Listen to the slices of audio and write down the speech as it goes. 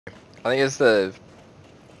I think it's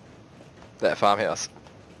that farmhouse.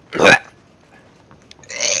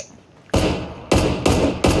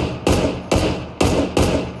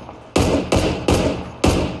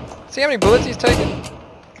 See how many bullets he's taken?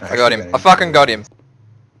 I got him. I fucking got him.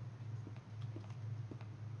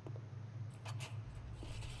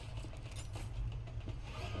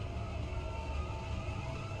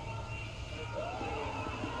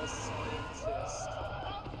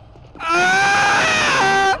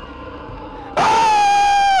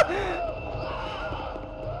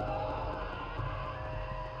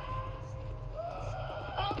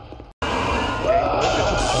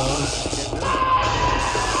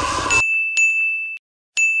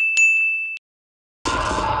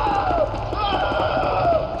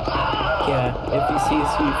 Yeah, if he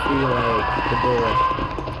sees you through like the door,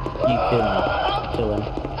 you can kill him.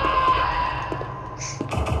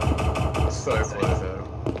 So funny though.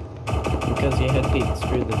 Because your head peeks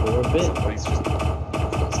through the door a bit.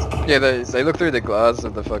 Yeah, they look through the glass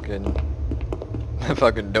of the fucking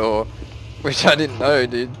door, which I didn't know,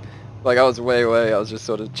 dude. Like I was way away. I was just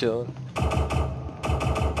sort of chilling.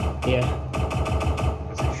 Yeah.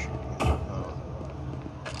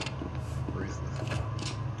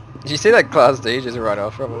 Did you see that Class D just run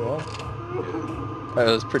off from a wall? That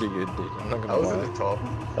was pretty good, dude. I'm not I gonna was at lie. the top.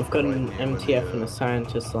 I've got an MTF and a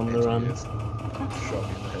scientist on the run. Shot me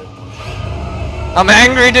in the head. I'm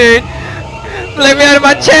angry, dude! Let me out of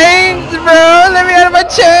my chains, bro! Let me out of my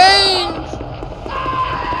chains!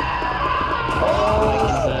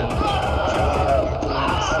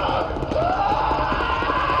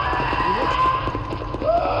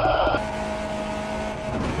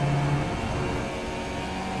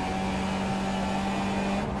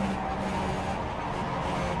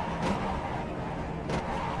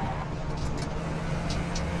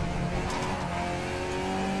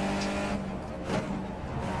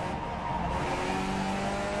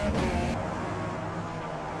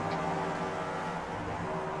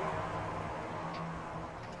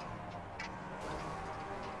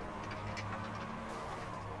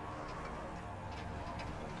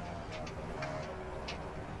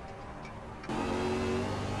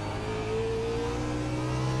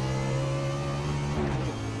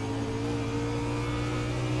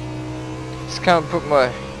 Just can't put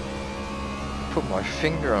my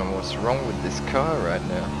finger on what's wrong with this car right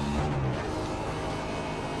now.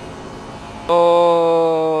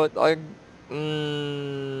 Oh,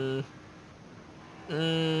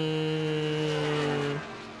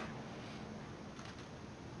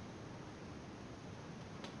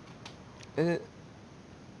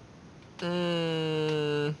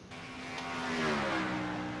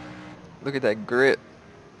 look at that grip.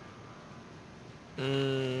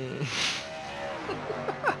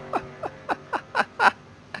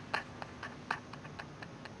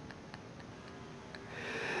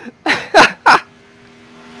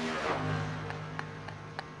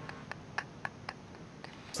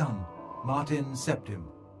 Son, Martin Septim.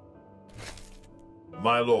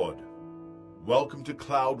 My lord, welcome to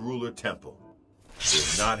Cloud Ruler Temple. We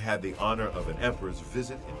have not had the honor of an emperor's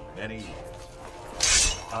visit in many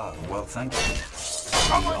years. Ah, well, thank you.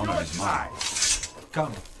 The honor is mine.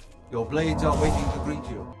 Come, your blades are waiting to greet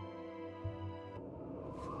you.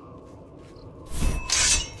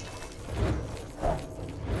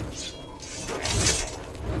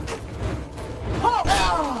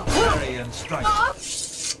 Parry and strike.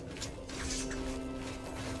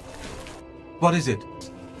 What is it?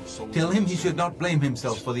 Tell him he should not blame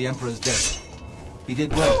himself for the Emperor's death. He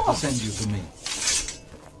did well to send you to me.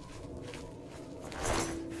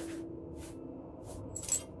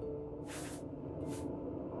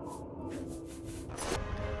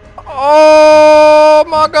 Oh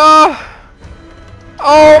my god!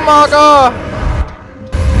 Oh my god!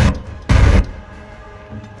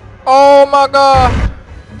 Oh my god!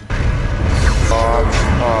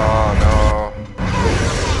 Oh no.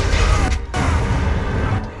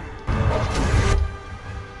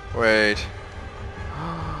 Wait.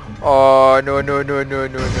 Oh no. And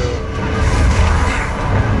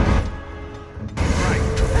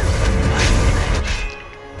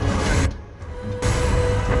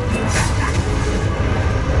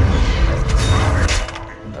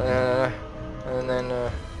then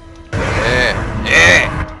yeah.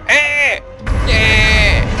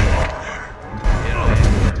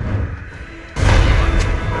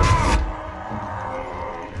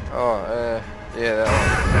 Oh, yeah, that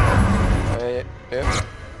one. Yep.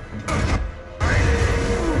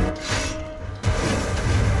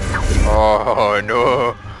 Oh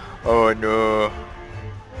no. Oh no.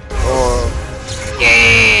 Oh.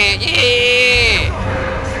 Yeah.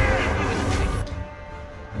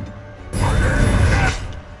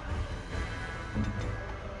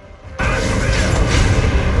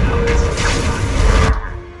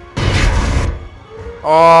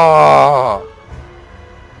 Oh.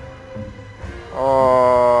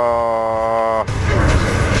 Oh.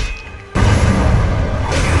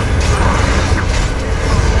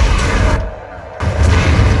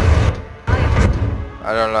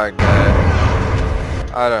 I don't like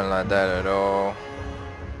that. I don't like that at all.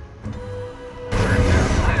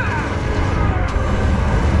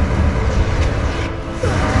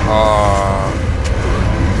 Oh.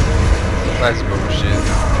 That's bullshit.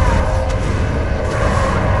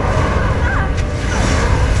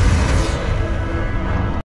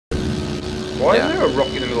 Why Yeah. is there a rock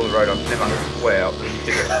in the middle of the road? I've never wow.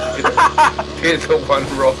 Here's the one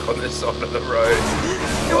rock on the side of the road.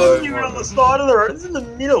 It wasn't even on the side of the road, it's in the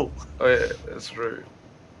middle. Oh yeah, that's true.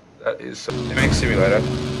 That is so MX Simulator.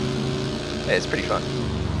 Yeah, it's pretty fun.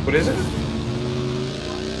 What is it?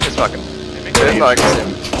 It's fucking. It's like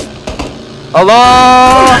sim.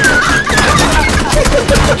 Hello!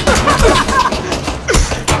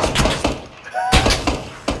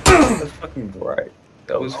 That's fucking great.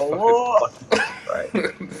 That was Oh. fucking Right.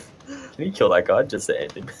 Can you kill that guy just to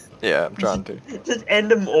end him? Yeah, I'm trying to. Just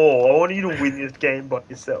end them all. I want you to win this game by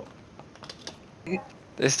yourself.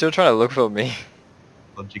 They're still trying to look for me.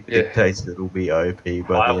 Logic Yeah. dictates it'll be OP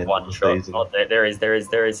by I the have end one of the shot. season. Oh, there is.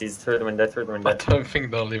 He's through the window, through the window. I don't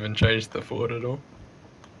think they'll even change the fort at all.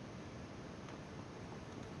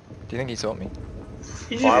 Do you think he saw me?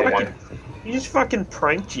 He I just, won. fucking, he just fucking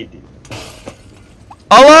pranked you, dude.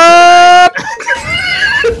 Hello!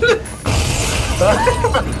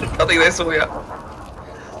 I think they saw you.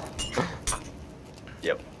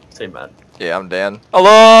 Yep, same man. Yeah, I'm down.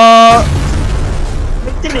 Hello!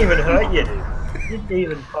 It didn't even hurt you, dude. It didn't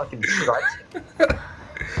even fucking strike you.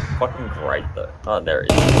 Fucking great, though. Oh, there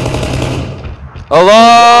he is.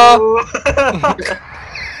 Hello!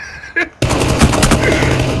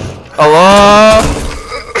 Hello!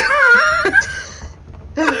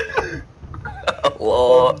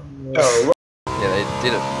 Hello. Oh, Yeah, they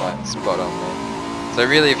did it like spot on, man. So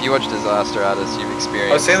really, if you watch Disaster Artist, you've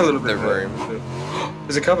experienced I've seen a little bit the of room. that.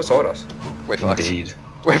 There's a car beside us. We're fucked. Indeed.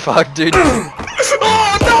 We're fucked, dude.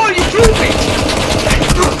 Oh no! You killed me!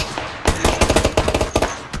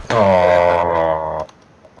 oh.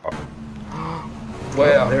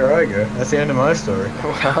 Wow. There I go. That's the end of my story.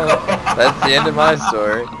 Well, that's the end of my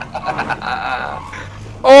story.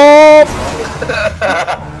 Oh!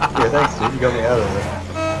 Yeah, thanks, dude. You got me out of there.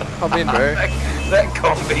 Hop in, bro. That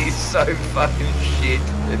combi is so fucking shit.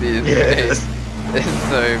 It is. Yes. Man. It's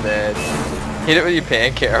so bad. Hit it with your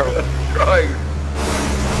pan, Carol. Right.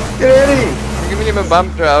 Get out of here! Give him a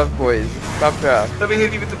bump drive, boys. Bump drive. Let me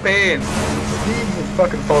hit you with the pan. You didn't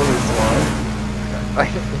fucking follow this line.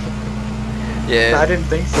 Yeah. I didn't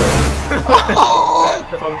think so.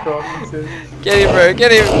 Get him, bro.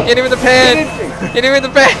 Get him. Get him with the pan. Get him with the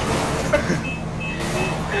pan.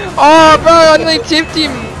 Oh, bro, I nearly tipped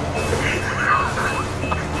him.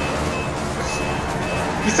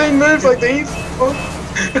 You seen moves like these? Oh.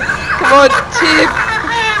 Come on, tip.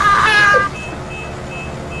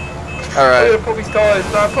 Alright. Pop his tyres.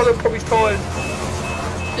 No, pop his tyres.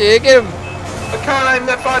 Yeah, get him. I can't aim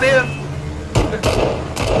that far down.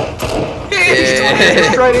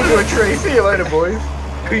 Yeah. Straight into a tree. See you later, boys.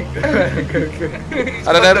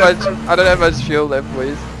 I don't have much fuel left,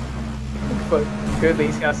 boys. But go to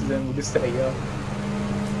these houses and we'll just stay here.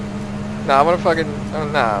 Nah, I wanna fucking... Oh,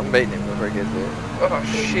 nah, I'm beating him before he gets there. Oh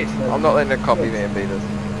shit. I'm not letting a copy man beat us.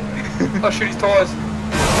 I'll shoot his tyres.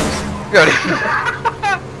 Got him.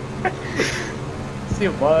 See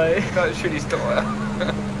you, bye. Can't shoot his tyre.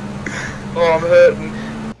 Oh, I'm hurting.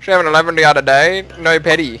 7-11 the other day. No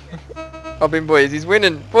petty. Hop in, boys. He's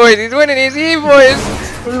winning. Boys, he's winning. He's here, boys.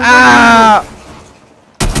 Ah!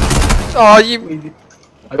 Oh, you...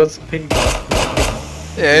 I got some pink.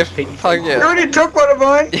 Yeah, fuck You yeah. already took one of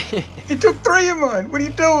mine. You took 3 of mine. What are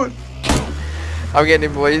you doing? I'm getting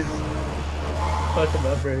him, boys. Fuck him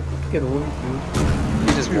up, bro. Get a wound, dude.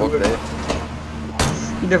 You just walk there.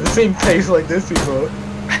 You never seen pace like this before.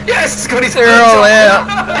 Yes! Got his They're all out.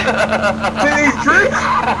 See these drinks?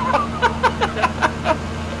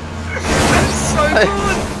 That's so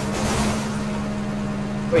good.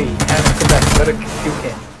 Wait, Adam, come back. Gotta kill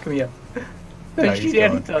Ken. Come here. No, Don't he's shoot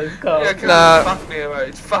gone. anytime. It's calm. Yeah, Nah. fuck me, mate.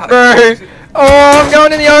 It's fucked. Bro! Oh, I'm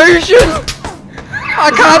going in the ocean! I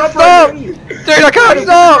can't stop! Dude, I can't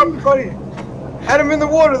stop! In front of you. Adam in the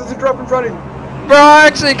water. There's a drop in front of you. Bro, I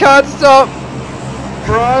actually can't stop!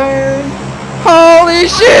 Brian. Holy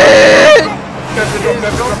shit! Go for the drop,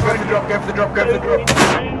 go for the drop, go for the drop, go for the drop.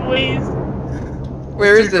 Please.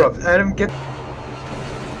 Where is 2 it? drops. Adam, get.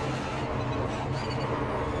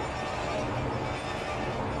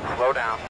 Slow down.